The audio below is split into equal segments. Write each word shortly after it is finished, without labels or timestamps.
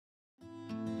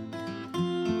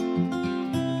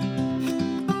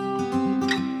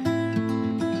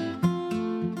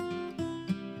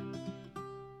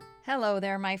Hello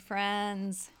there, my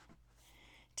friends.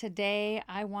 Today,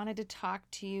 I wanted to talk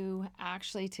to you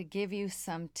actually to give you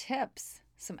some tips,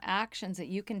 some actions that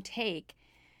you can take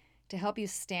to help you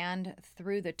stand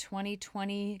through the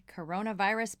 2020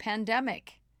 coronavirus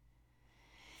pandemic.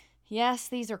 Yes,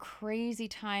 these are crazy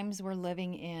times we're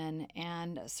living in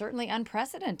and certainly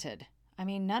unprecedented. I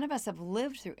mean, none of us have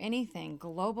lived through anything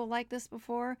global like this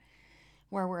before,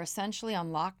 where we're essentially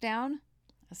on lockdown,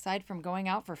 aside from going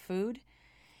out for food.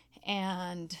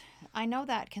 And I know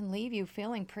that can leave you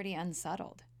feeling pretty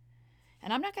unsettled.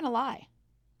 And I'm not going to lie,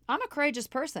 I'm a courageous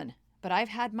person, but I've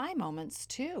had my moments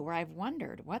too where I've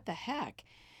wondered what the heck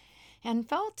and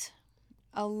felt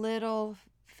a little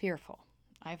fearful.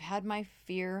 I've had my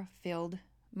fear filled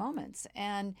moments.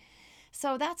 And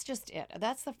so that's just it.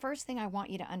 That's the first thing I want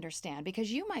you to understand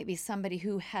because you might be somebody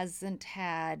who hasn't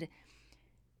had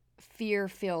fear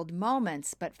filled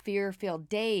moments, but fear filled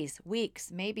days,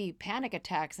 weeks, maybe panic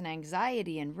attacks and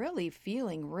anxiety, and really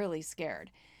feeling really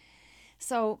scared.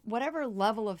 So, whatever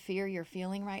level of fear you're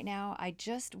feeling right now, I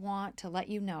just want to let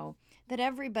you know that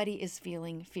everybody is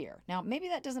feeling fear. Now, maybe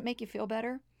that doesn't make you feel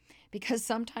better because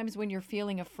sometimes when you're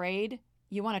feeling afraid,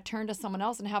 you want to turn to someone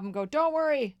else and have them go, "Don't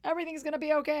worry, everything's going to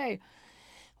be okay."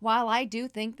 While I do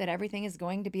think that everything is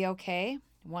going to be okay,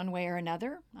 one way or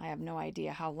another, I have no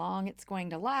idea how long it's going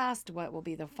to last, what will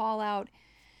be the fallout.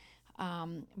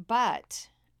 But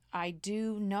I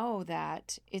do know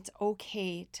that it's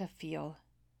okay to feel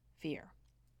fear.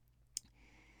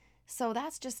 So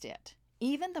that's just it.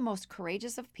 Even the most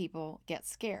courageous of people get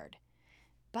scared.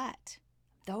 But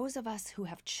those of us who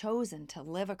have chosen to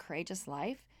live a courageous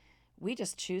life, we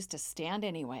just choose to stand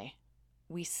anyway.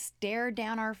 We stare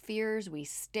down our fears, we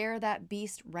stare that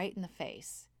beast right in the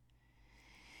face.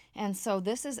 And so,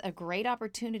 this is a great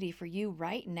opportunity for you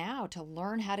right now to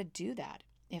learn how to do that.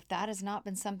 If that has not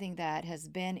been something that has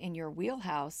been in your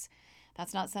wheelhouse,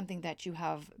 that's not something that you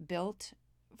have built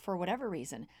for whatever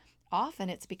reason. Often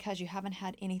it's because you haven't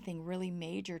had anything really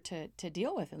major to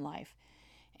deal with in life.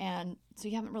 And so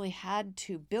you haven't really had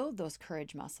to build those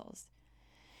courage muscles.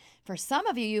 For some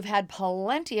of you, you've had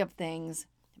plenty of things,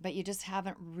 but you just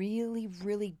haven't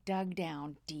really dug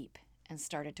down deep and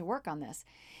started to work on this.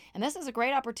 And this is a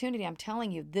great opportunity. I'm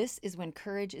telling you, this is when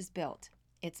courage is built.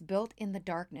 It's built in the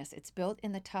darkness, it's built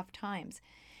in the tough times.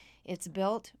 It's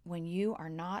built when you are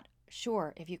not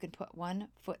sure if you can put one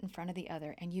foot in front of the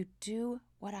other, and you do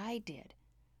what I did.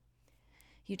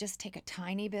 You just take a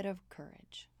tiny bit of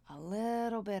courage, a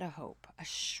little bit of hope, a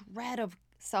shred of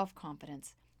self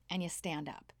confidence, and you stand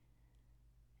up.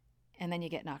 And then you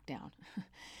get knocked down.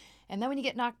 And then when you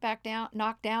get knocked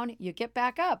down, you get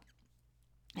back up.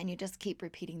 And you just keep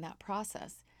repeating that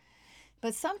process.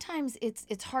 But sometimes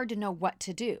it's hard to know what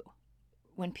to do.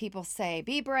 When people say,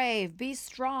 be brave, be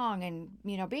strong, and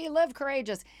live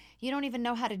courageous, you don't even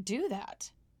know how to do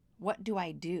that. What do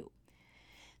I do?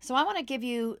 So I want to give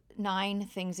you 9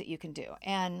 things that you can do.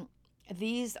 And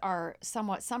these are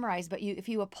somewhat summarized, but if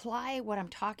you apply what I'm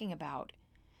talking about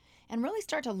and really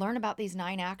start to learn about these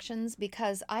 9 actions,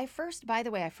 because I first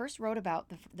wrote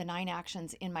about the 9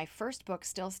 actions in my first book,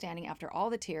 Still Standing After All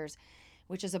the Tears,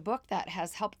 which is a book that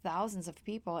has helped thousands of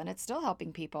people, and it's still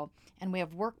helping people. And we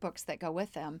have workbooks that go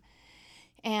with them.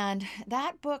 And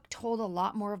that book told a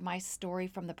lot more of my story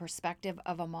from the perspective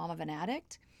of a mom of an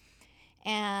addict.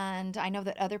 And I know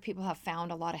that other people have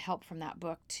found a lot of help from that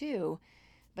book too.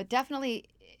 But definitely,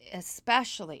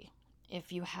 especially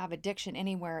if you have addiction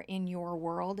anywhere in your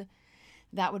world,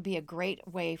 that would be a great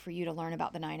way for you to learn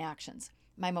about the 9 actions.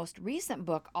 My most recent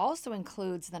book also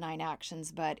includes the 9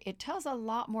 actions, but it tells a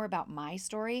lot more about my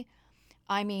story.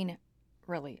 I mean,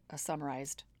 really a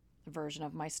summarized version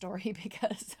of my story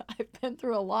because I've been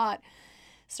through a lot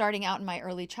starting out in my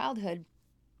early childhood,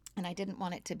 and I didn't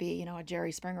want it to be, a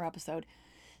Jerry Springer episode.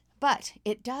 But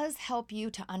it does help you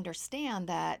to understand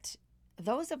that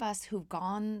those of us who've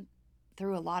gone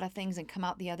through a lot of things and come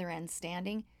out the other end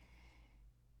standing,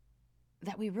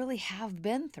 that we really have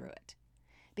been through it.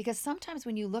 Because sometimes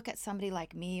when you look at somebody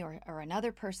like me or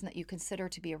another person that you consider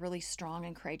to be a really strong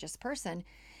and courageous person,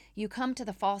 you come to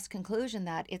the false conclusion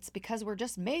that it's because we're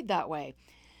just made that way.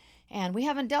 And we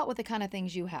haven't dealt with the kind of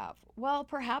things you have. Well,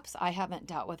 perhaps I haven't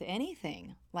dealt with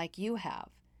anything like you have.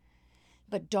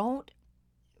 But don't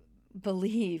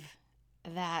believe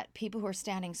that people who are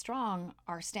standing strong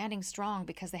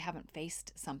because they haven't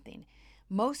faced something.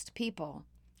 Most people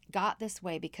got this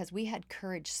way because we had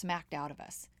courage smacked out of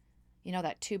us. You know,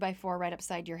 that 2x4 right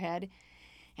upside your head?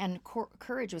 And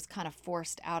courage was kind of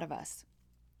forced out of us.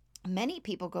 Many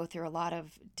people go through a lot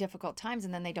of difficult times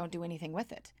and then they don't do anything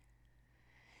with it.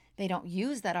 They don't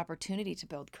use that opportunity to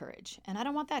build courage. And I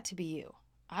don't want that to be you.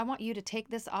 I want you to take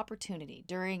this opportunity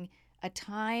during a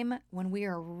time when we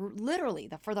are literally,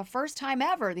 for the first time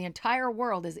ever, the entire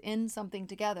world is in something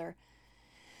together.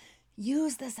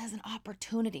 Use this as an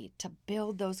opportunity to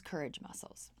build those courage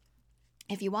muscles.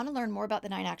 If you want to learn more about the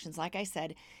 9 actions, like I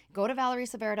said, go to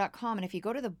ValerieSavera.com. And if you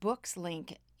go to the books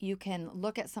link, you can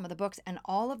look at some of the books, and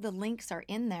all of the links are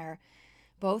in there,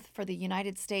 both for the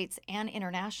United States and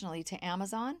internationally to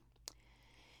Amazon.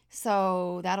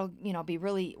 So that'll, be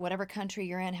really whatever country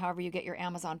you're in, however you get your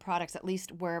Amazon products, at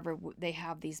least wherever they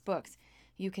have these books,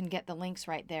 you can get the links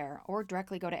right there, or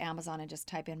directly go to Amazon and just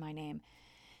type in my name.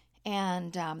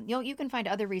 And you can find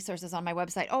other resources on my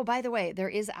website. Oh, by the way, there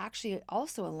is actually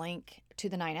also a link to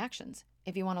the 9 actions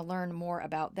if you want to learn more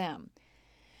about them.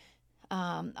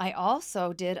 I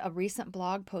also did a recent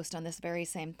blog post on this very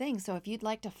same thing. So if you'd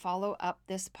like to follow up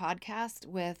this podcast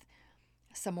with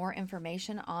some more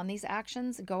information on these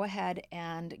actions, go ahead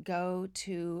and go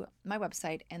to my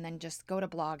website and then just go to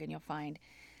blog and you'll find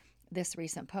this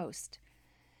recent post.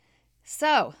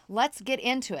 So let's get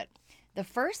into it. The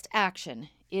first action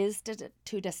is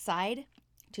to decide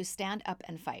to stand up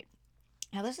and fight.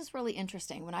 Now, this is really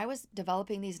interesting. When I was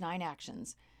developing these 9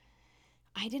 actions,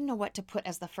 I didn't know what to put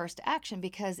as the first action,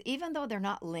 because even though they're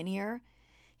not linear,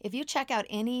 if you check out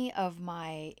any of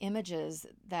my images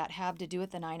that have to do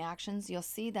with the 9 actions, you'll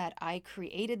see that I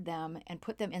created them and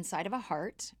put them inside of a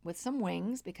heart with some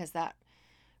wings, because that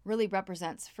really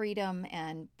represents freedom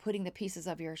and putting the pieces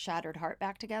of your shattered heart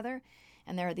back together.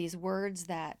 And there are these words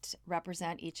that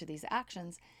represent each of these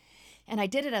actions. And I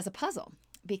did it as a puzzle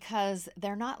because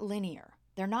they're not linear.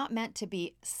 They're not meant to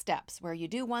be steps where you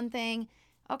do one thing,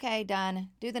 okay, done,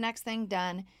 do the next thing,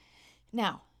 done.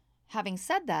 Now, having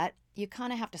said that, you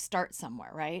kind of have to start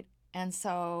somewhere, right? And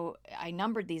so I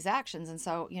numbered these actions. And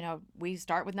so, we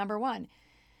start with number 1.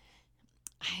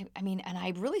 And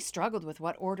I really struggled with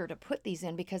what order to put these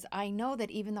in, because I know that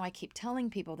even though I keep telling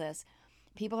people this,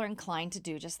 people are inclined to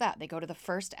do just that. They go to the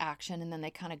first action and then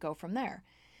they kind of go from there.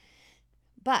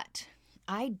 But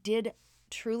I did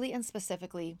truly and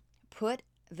specifically put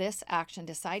this action,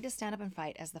 decide to stand up and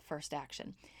fight, as the first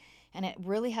action. And it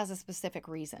really has a specific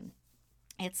reason.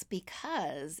 It's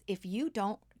because if you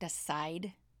don't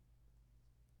decide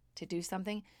to do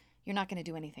something, you're not going to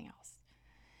do anything else.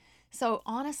 So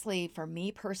honestly, for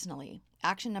me personally,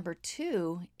 action number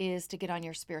 2 is to get on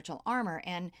your spiritual armor.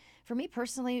 And for me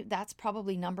personally, that's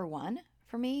probably number 1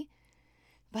 for me.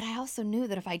 But I also knew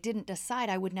that if I didn't decide,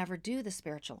 I would never do the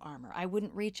spiritual armor. I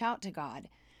wouldn't reach out to God.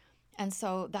 And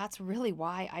so that's really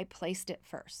why I placed it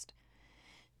first.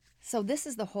 So this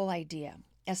is the whole idea.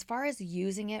 As far as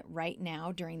using it right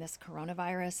now during this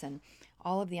coronavirus and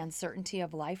all of the uncertainty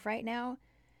of life right now,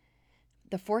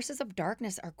 the forces of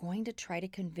darkness are going to try to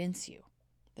convince you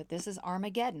that this is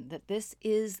Armageddon, that this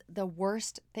is the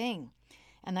worst thing,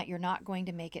 and that you're not going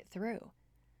to make it through.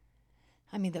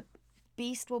 The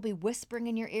beast will be whispering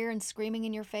in your ear and screaming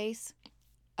in your face.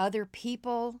 Other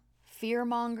people,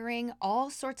 fear-mongering, all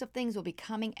sorts of things will be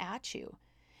coming at you,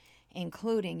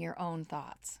 including your own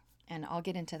thoughts. And I'll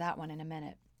get into that one in a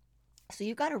minute. So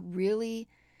you've got to really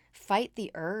fight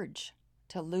the urge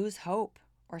to lose hope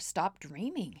or stop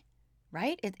dreaming.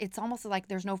 Right? It's almost like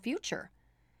there's no future.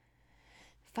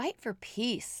 Fight for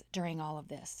peace during all of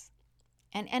this.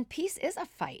 And peace is a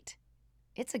fight.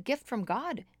 It's a gift from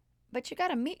God. But you got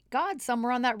to meet God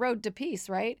somewhere on that road to peace,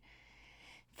 right?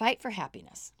 Fight for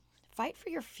happiness. Fight for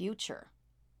your future.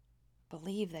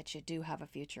 Believe that you do have a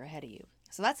future ahead of you.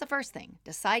 So that's the first thing.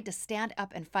 Decide to stand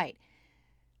up and fight.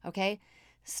 Okay?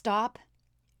 Stop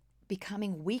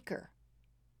becoming weaker.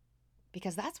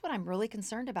 Because that's what I'm really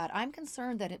concerned about. I'm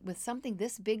concerned that with something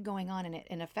this big going on in it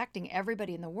and affecting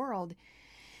everybody in the world,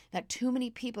 that too many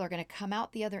people are going to come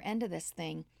out the other end of this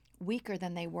thing weaker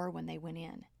than they were when they went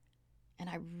in. And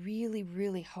I really,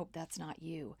 really hope that's not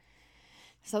you.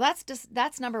 So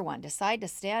that's number 1. Decide to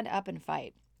stand up and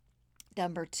fight.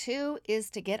 Number 2 is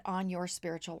to get on your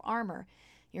spiritual armor.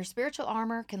 Your spiritual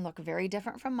armor can look very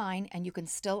different from mine, and you can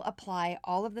still apply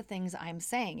all of the things I'm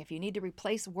saying. If you need to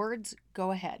replace words,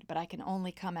 go ahead, but I can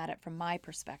only come at it from my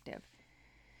perspective.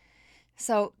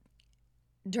 So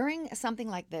during something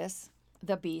like this,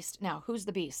 the beast, now who's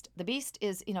the beast? The beast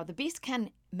is, the beast can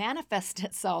manifest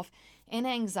itself in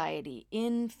anxiety,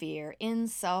 in fear, in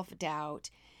self-doubt,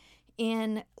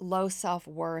 in low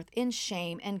self-worth, in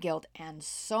shame and guilt, and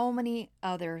so many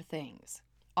other things.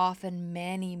 Often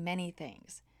many, many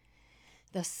things.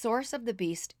 The source of the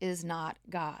beast is not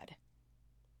God.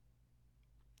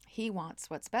 He wants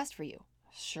what's best for you.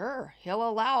 Sure, he'll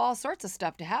allow all sorts of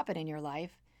stuff to happen in your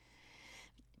life.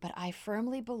 But I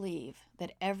firmly believe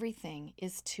that everything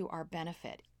is to our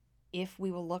benefit if we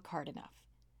will look hard enough.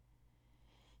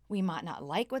 We might not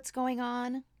like what's going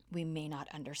on. We may not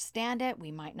understand it.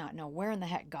 We might not know where in the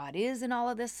heck God is in all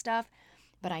of this stuff,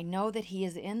 but I know that He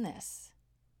is in this.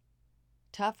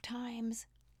 Tough times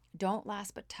don't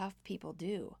last, but tough people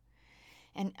do.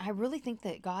 And I really think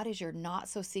that God is your not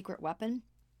so secret weapon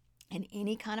in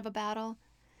any kind of a battle,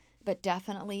 but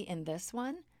definitely in this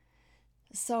one.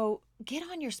 So get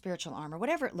on your spiritual armor,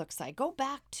 whatever it looks like. Go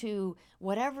back to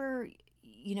whatever,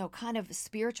 kind of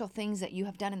spiritual things that you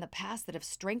have done in the past that have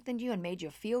strengthened you and made you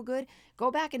feel good.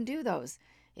 Go back and do those.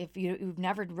 If you've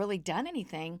never really done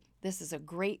anything, this is a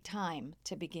great time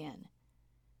to begin.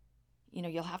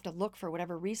 You'll have to look for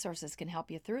whatever resources can help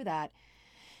you through that.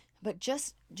 But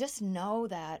just know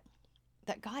that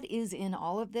God is in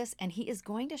all of this, and He is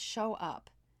going to show up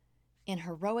in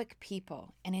heroic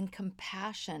people and in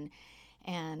compassion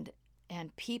and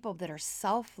people that are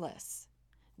selfless.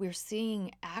 We're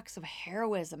seeing acts of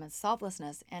heroism and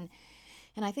selflessness, and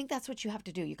I think that's what you have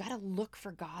to do. You got to look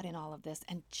for God in all of this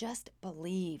and just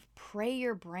believe. Pray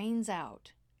your brains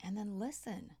out and then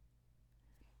listen.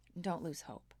 Don't lose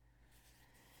hope.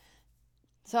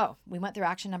 So we went through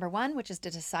action number 1, which is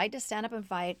to decide to stand up and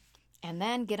fight, and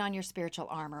then get on your spiritual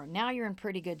armor. Now you're in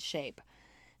pretty good shape.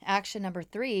 Action number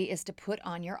 3 is to put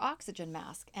on your oxygen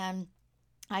mask. And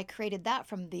I created that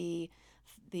from the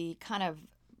kind of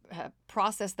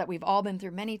process that we've all been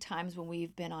through many times when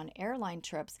we've been on airline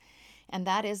trips. And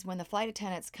that is when the flight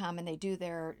attendants come and they do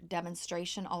their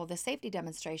demonstration, all of the safety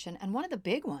demonstration. And one of the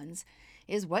big ones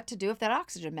is what to do if that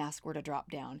oxygen mask were to drop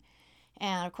down.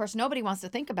 And of course, nobody wants to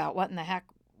think about what in the heck,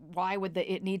 why would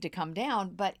it need to come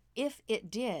down? But if it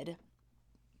did,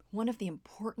 one of the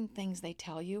important things they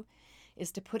tell you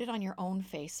is to put it on your own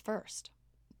face first.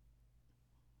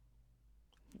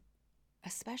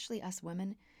 Especially us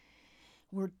women,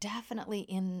 we're definitely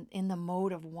in the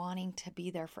mode of wanting to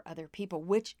be there for other people,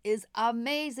 which is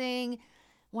amazing.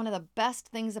 One of the best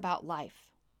things about life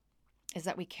is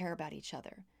that we care about each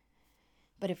other.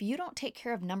 But if you don't take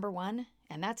care of number 1,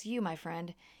 and that's you, my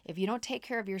friend, if you don't take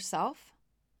care of yourself,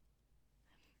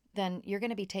 then you're going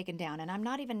to be taken down. And I'm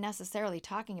not even necessarily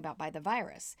talking about by the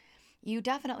virus. You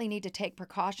definitely need to take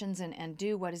precautions and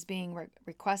do what is being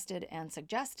requested and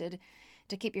suggested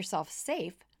to keep yourself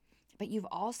safe. But you've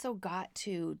also got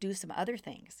to do some other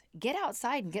things. Get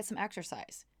outside and get some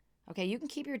exercise. Okay, you can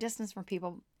keep your distance from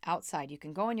people outside. You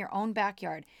can go in your own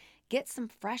backyard. Get some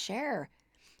fresh air.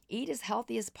 Eat as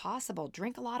healthy as possible.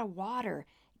 Drink a lot of water.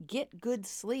 Get good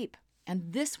sleep.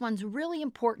 And this one's really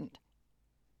important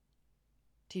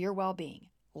to your well-being.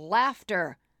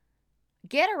 Laughter.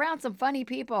 Get around some funny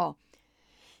people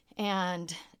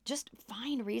and just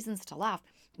find reasons to laugh.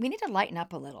 We need to lighten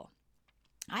up a little.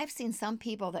 I've seen some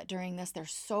people that during this, they're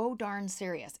so darn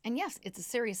serious. And yes, it's a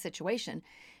serious situation,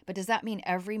 but does that mean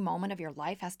every moment of your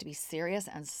life has to be serious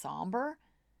and somber?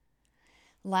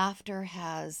 Laughter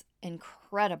has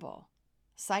incredible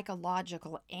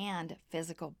psychological and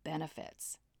physical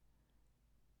benefits.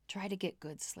 Try to get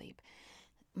good sleep.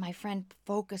 My friend,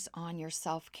 focus on your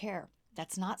self-care.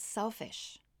 That's not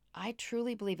selfish. I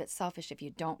truly believe it's selfish if you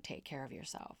don't take care of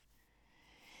yourself.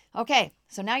 Okay,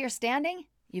 so now you're standing,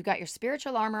 you've got your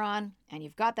spiritual armor on, and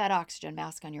you've got that oxygen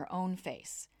mask on your own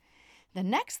face. The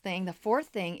next thing, the 4th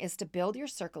thing, is to build your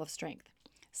circle of strength.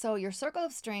 So your circle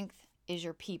of strength is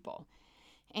your people.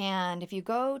 And if you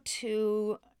go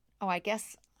to, I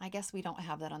guess we don't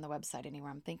have that on the website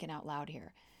anywhere. I'm thinking out loud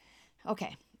here.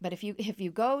 Okay, but if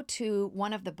you go to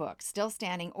one of the books, Still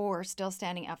Standing or Still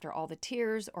Standing After All the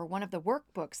Tears, or one of the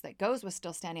workbooks that goes with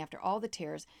Still Standing After All the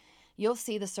Tears, you'll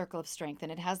see the circle of strength,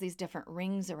 and it has these different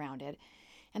rings around it.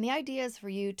 And the idea is for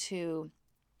you to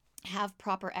have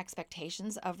proper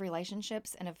expectations of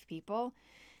relationships and of people,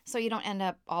 so you don't end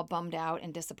up all bummed out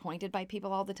and disappointed by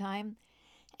people all the time.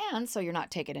 And so you're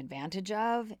not taken advantage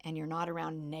of, and you're not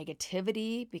around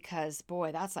negativity, because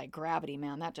boy, that's like gravity,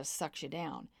 man. That just sucks you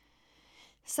down.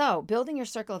 So building your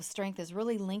circle of strength is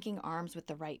really linking arms with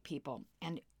the right people.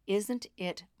 And isn't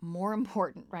it more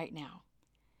important right now?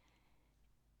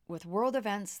 With world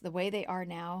events the way they are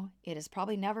now, it has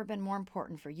probably never been more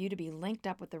important for you to be linked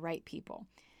up with the right people.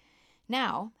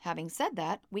 Now, having said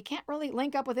that, we can't really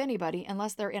link up with anybody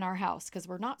unless they're in our house, because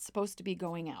we're not supposed to be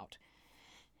going out.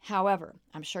 However,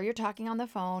 I'm sure you're talking on the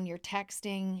phone, you're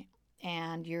texting,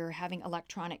 and you're having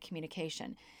electronic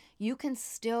communication. You can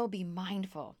still be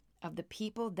mindful of the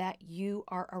people that you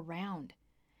are around.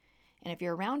 And if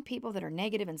you're around people that are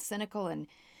negative and cynical and,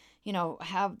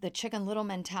 have the Chicken Little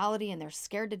mentality and they're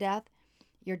scared to death,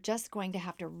 you're just going to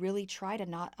have to really try to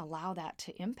not allow that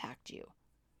to impact you.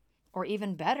 Or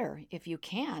even better, if you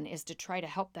can, is to try to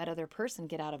help that other person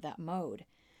get out of that mode.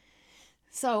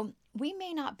 So we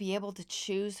may not be able to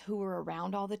choose who we're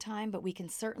around all the time, but we can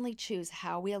certainly choose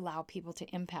how we allow people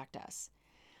to impact us.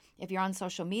 If you're on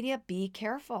social media, be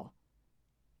careful.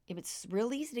 If it's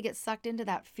real easy to get sucked into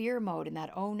that fear mode and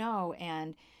that oh no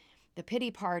and the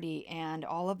pity party and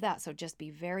all of that. So just be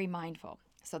very mindful.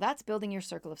 So that's building your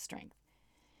circle of strength.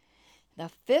 The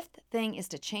fifth thing is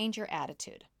to change your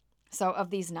attitude. So of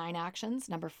these 9 actions,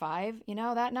 number 5,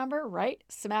 that number, right?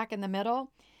 Smack in the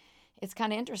middle. It's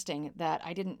kind of interesting that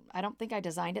I don't think I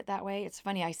designed it that way. It's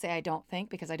funny I say I don't think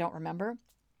because I don't remember.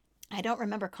 I don't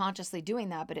remember consciously doing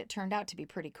that, but it turned out to be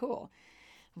pretty cool.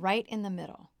 Right in the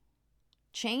middle.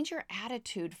 Change your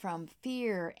attitude from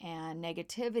fear and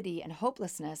negativity and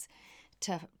hopelessness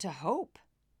to hope,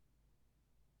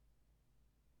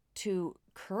 to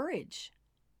courage,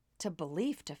 to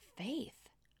belief, to faith.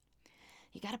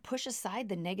 You got to push aside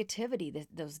the negativity,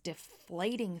 those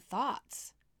deflating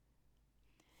thoughts.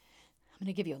 I'm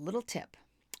going to give you a little tip.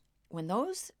 When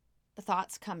those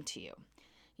thoughts come to you,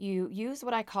 you use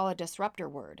what I call a disruptor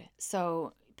word.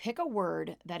 So pick a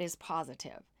word that is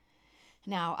positive.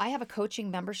 Now, I have a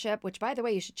coaching membership, which, by the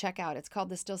way, you should check out. It's called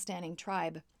the Still Standing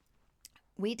Tribe.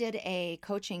 We did a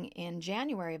coaching in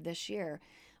January of this year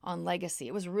on legacy.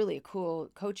 It was really a cool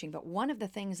coaching, but one of the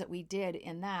things that we did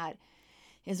in that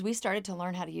is we started to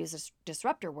learn how to use a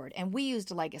disruptor word, and we used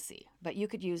legacy, but you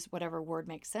could use whatever word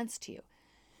makes sense to you.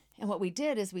 And what we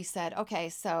did is we said, okay,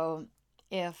 so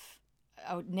if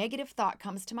a negative thought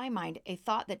comes to my mind, a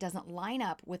thought that doesn't line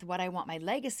up with what I want my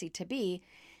legacy to be,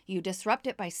 you disrupt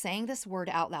it by saying this word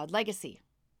out loud, legacy.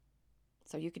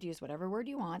 So you could use whatever word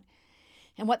you want.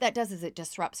 And what that does is it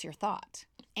disrupts your thought.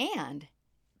 And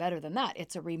better than that,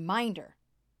 it's a reminder.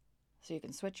 So you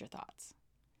can switch your thoughts.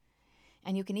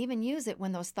 And you can even use it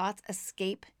when those thoughts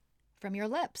escape from your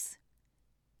lips.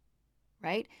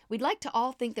 Right? We'd like to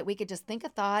all think that we could just think a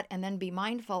thought and then be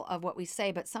mindful of what we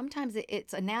say, but sometimes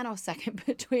it's a nanosecond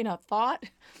between a thought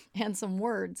and some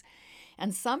words.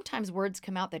 And sometimes words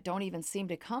come out that don't even seem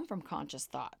to come from conscious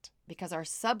thought because our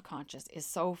subconscious is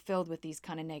so filled with these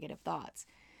kind of negative thoughts.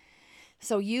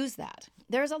 So use that.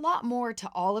 There's a lot more to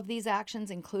all of these actions,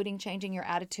 including changing your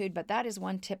attitude, but that is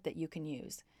one tip that you can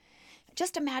use.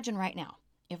 Just imagine right now,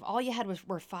 if all you had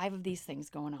were 5 of these things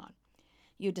going on.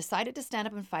 You decided to stand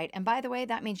up and fight. And by the way,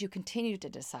 that means you continue to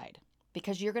decide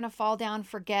because you're going to fall down,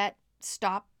 forget,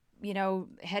 stop,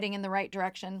 heading in the right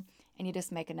direction, and you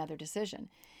just make another decision.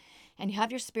 And you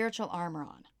have your spiritual armor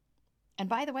on. And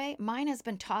by the way, mine has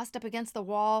been tossed up against the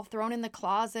wall, thrown in the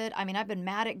closet. I mean, I've been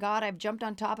mad at God. I've jumped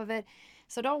on top of it.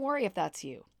 So don't worry if that's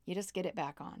you. You just get it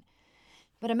back on.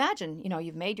 But imagine,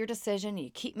 you've made your decision.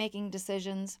 You keep making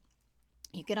decisions.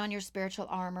 You get on your spiritual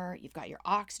armor, you've got your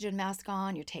oxygen mask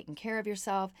on, you're taking care of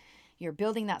yourself, you're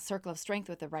building that circle of strength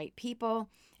with the right people,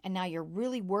 and now you're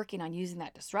really working on using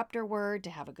that disruptor word to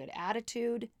have a good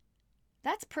attitude.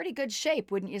 That's pretty good shape,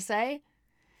 wouldn't you say?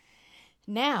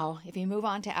 Now, if you move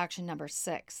on to action number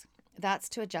 6, that's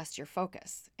to adjust your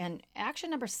focus. And action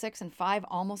number 6 and 5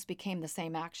 almost became the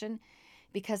same action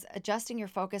because adjusting your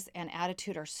focus and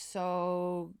attitude are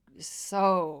so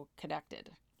connected.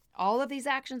 All of these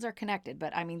actions are connected,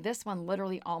 but this one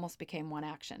literally almost became one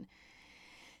action.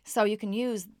 So you can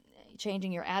use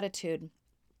changing your attitude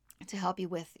to help you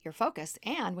with your focus.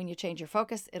 And when you change your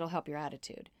focus, it'll help your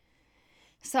attitude.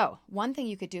 So one thing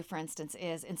you could do, for instance,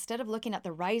 is instead of looking at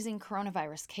the rising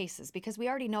coronavirus cases, because we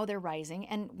already know they're rising,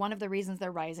 and one of the reasons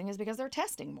they're rising is because they're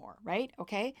testing more, right?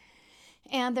 Okay.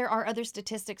 And there are other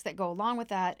statistics that go along with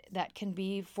that can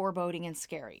be foreboding and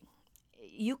scary.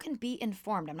 You can be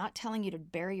informed. I'm not telling you to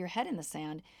bury your head in the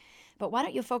sand, but why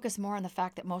don't you focus more on the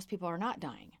fact that most people are not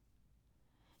dying?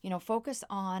 Focus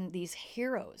on these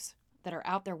heroes that are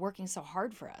out there working so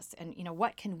hard for us. And,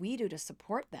 what can we do to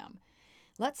support them?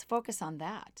 Let's focus on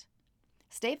that.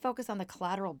 Stay focused on the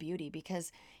collateral beauty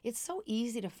because it's so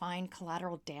easy to find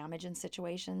collateral damage in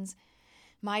situations.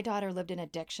 My daughter lived in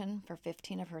addiction for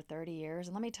 15 of her 30 years.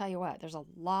 And let me tell you what, there's a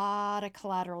lot of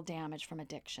collateral damage from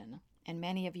addiction. And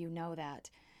many of you know that.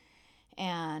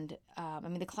 And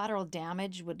the collateral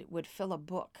damage would fill a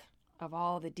book of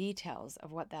all the details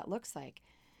of what that looks like.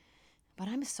 But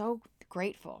I'm so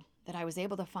grateful that I was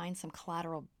able to find some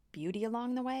collateral beauty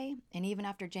along the way. And even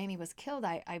after Jamie was killed,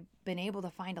 I've been able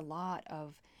to find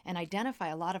and identify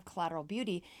a lot of collateral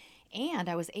beauty. And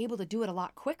I was able to do it a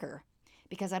lot quicker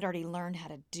because I'd already learned how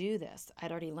to do this.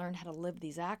 I'd already learned how to live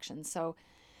these actions. So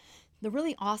the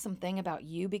really awesome thing about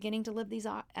you beginning to live these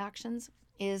actions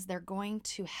is they're going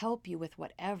to help you with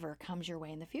whatever comes your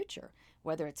way in the future,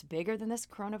 whether it's bigger than this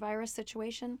coronavirus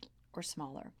situation or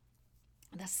smaller.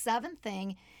 The 7th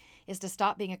thing is to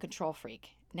stop being a control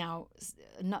freak. Now,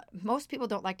 most people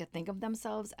don't like to think of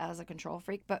themselves as a control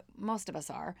freak, but most of us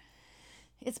are.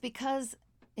 It's because,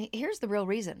 here's the real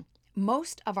reason.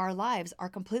 Most of our lives are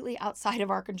completely outside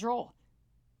of our control.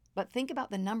 But think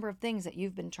about the number of things that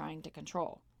you've been trying to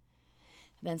control.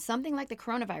 Then something like the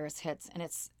coronavirus hits and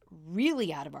it's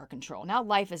really out of our control. Now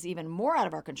life is even more out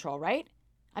of our control, right?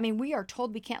 I mean, we are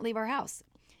told we can't leave our house.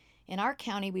 In our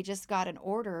county, we just got an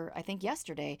order, I think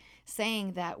yesterday,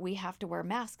 saying that we have to wear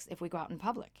masks if we go out in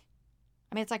public.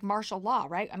 I mean, it's like martial law,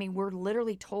 right? I mean, we're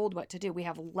literally told what to do. We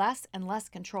have less and less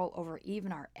control over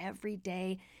even our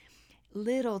everyday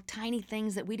little tiny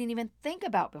things that we didn't even think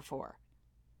about before,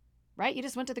 right? You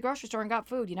just went to the grocery store and got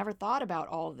food. You never thought about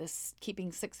all this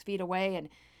keeping 6 feet away and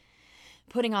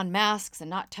putting on masks and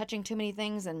not touching too many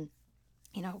things and,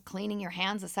 cleaning your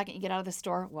hands the second you get out of the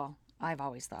store. Well, I've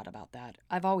always thought about that.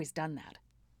 I've always done that.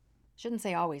 Shouldn't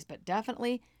say always, but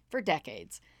definitely for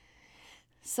decades.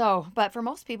 So, but for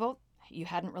most people, you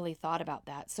hadn't really thought about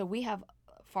that. So we have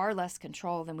far less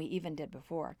control than we even did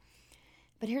before.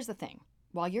 But here's the thing.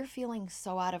 While you're feeling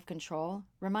so out of control,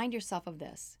 remind yourself of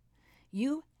this.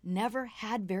 You never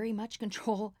had very much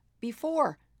control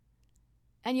before,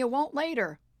 and you won't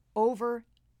later over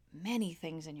many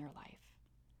things in your life.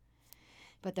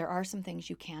 But there are some things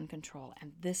you can control,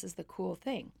 and this is the cool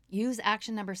thing. Use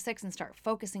action number 6 and start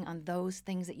focusing on those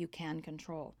things that you can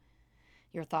control.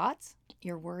 Your thoughts,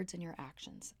 your words, and your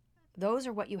actions. Those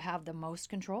are what you have the most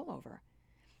control over.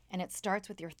 And it starts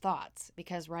with your thoughts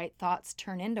because, right, thoughts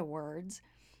turn into words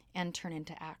and turn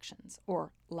into actions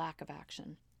or lack of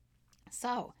action.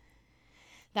 So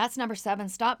that's number 7.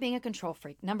 Stop being a control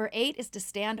freak. Number 8 is to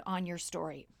stand on your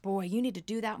story. Boy, you need to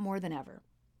do that more than ever.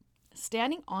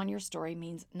 Standing on your story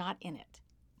means not in it,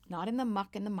 not in the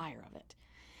muck and the mire of it,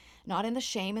 not in the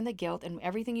shame and the guilt and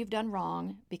everything you've done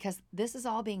wrong, because this is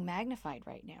all being magnified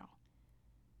right now.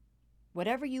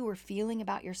 Whatever you were feeling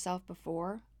about yourself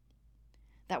before,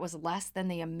 that was less than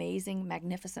the amazing,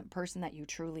 magnificent person that you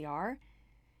truly are,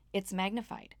 it's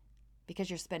magnified because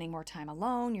you're spending more time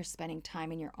alone, you're spending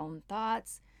time in your own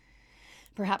thoughts.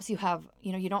 Perhaps you have,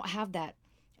 you don't have that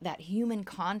human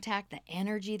contact, the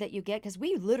energy that you get, because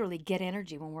we literally get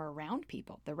energy when we're around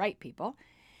people, the right people,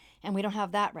 and we don't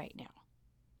have that right now.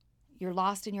 You're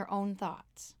lost in your own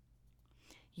thoughts.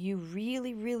 You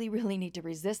really, really, really need to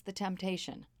resist the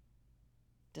temptation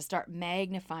to start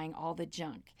magnifying all the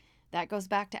junk. That goes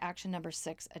back to action number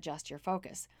 6, adjust your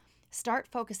focus. Start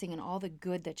focusing on all the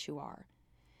good that you are.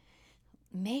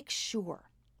 Make sure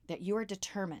that you are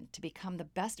determined to become the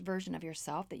best version of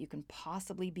yourself that you can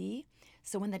possibly be.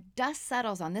 So when the dust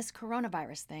settles on this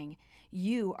coronavirus thing,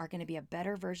 you are going to be a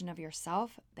better version of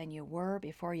yourself than you were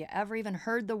before you ever even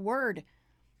heard the word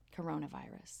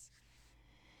coronavirus.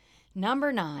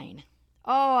 Number 9.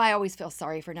 Oh, I always feel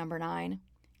sorry for number 9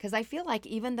 because I feel like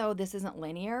even though this isn't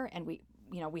linear and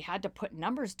we had to put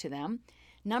numbers to them,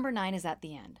 number 9 is at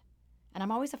the end. And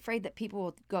I'm always afraid that people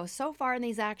will go so far in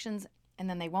these actions and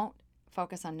then they won't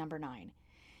focus on number 9.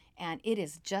 And it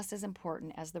is just as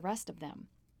important as the rest of them.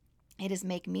 It is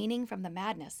make meaning from the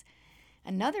madness.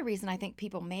 Another reason I think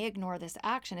people may ignore this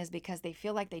action is because they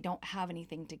feel like they don't have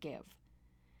anything to give.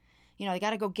 They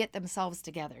got to go get themselves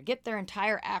together, get their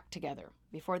entire act together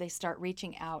before they start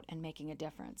reaching out and making a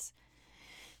difference.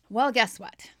 Well, guess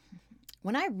what?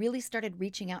 When I really started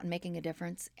reaching out and making a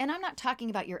difference, and I'm not talking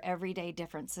about your everyday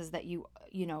differences that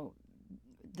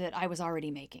that I was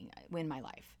already making in my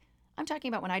life. I'm talking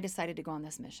about when I decided to go on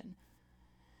this mission.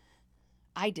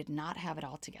 I did not have it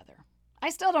all together.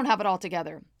 I still don't have it all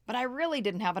together, but I really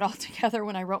didn't have it all together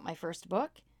when I wrote my first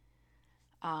book.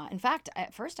 In fact,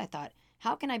 at first I thought,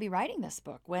 how can I be writing this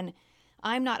book when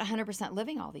I'm not 100%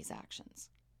 living all these actions?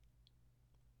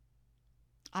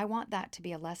 I want that to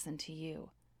be a lesson to you.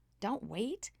 Don't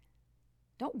wait.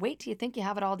 Don't wait till you think you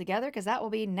have it all together, because that will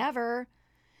be never.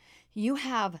 You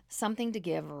have something to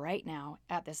give right now.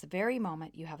 At this very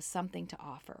moment, you have something to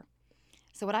offer.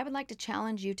 So what I would like to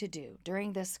challenge you to do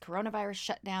during this coronavirus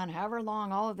shutdown, however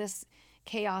long all of this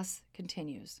chaos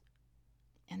continues,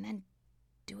 and then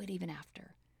do it even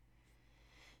after.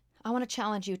 I want to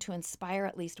challenge you to inspire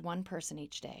at least one person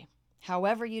each day,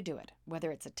 however you do it,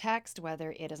 whether it's a text,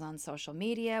 whether it is on social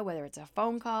media, whether it's a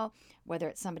phone call, whether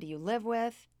it's somebody you live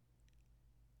with.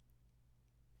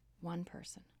 One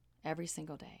person every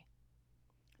single day.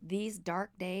 These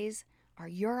dark days are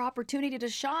your opportunity to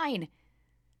shine,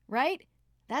 right?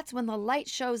 That's when the light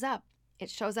shows up.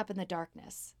 It shows up in the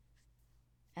darkness.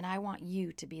 And I want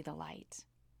you to be the light.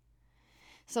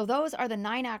 So those are the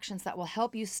 9 actions that will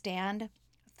help you stand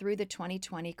through the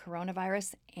 2020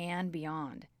 coronavirus and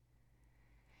beyond.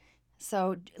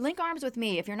 So link arms with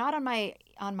me. If you're not on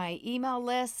my email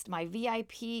list, my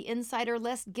VIP insider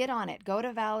list, get on it. Go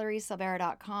to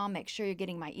valeriesilvera.com. Make sure you're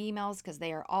getting my emails because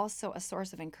they are also a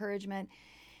source of encouragement.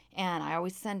 And I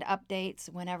always send updates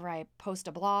whenever I post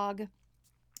a blog.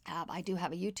 I do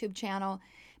have a YouTube channel.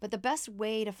 But the best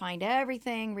way to find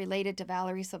everything related to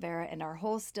Valerie Silvera and our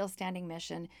whole Still Standing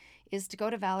mission is to go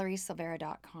to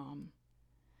valeriesilvera.com.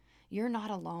 You're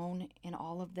not alone in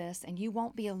all of this, and you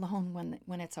won't be alone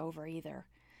when it's over either.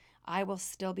 I will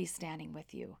still be standing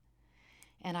with you,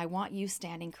 and I want you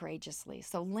standing courageously.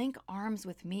 So link arms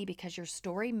with me because your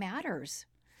story matters.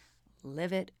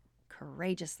 Live it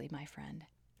courageously, my friend.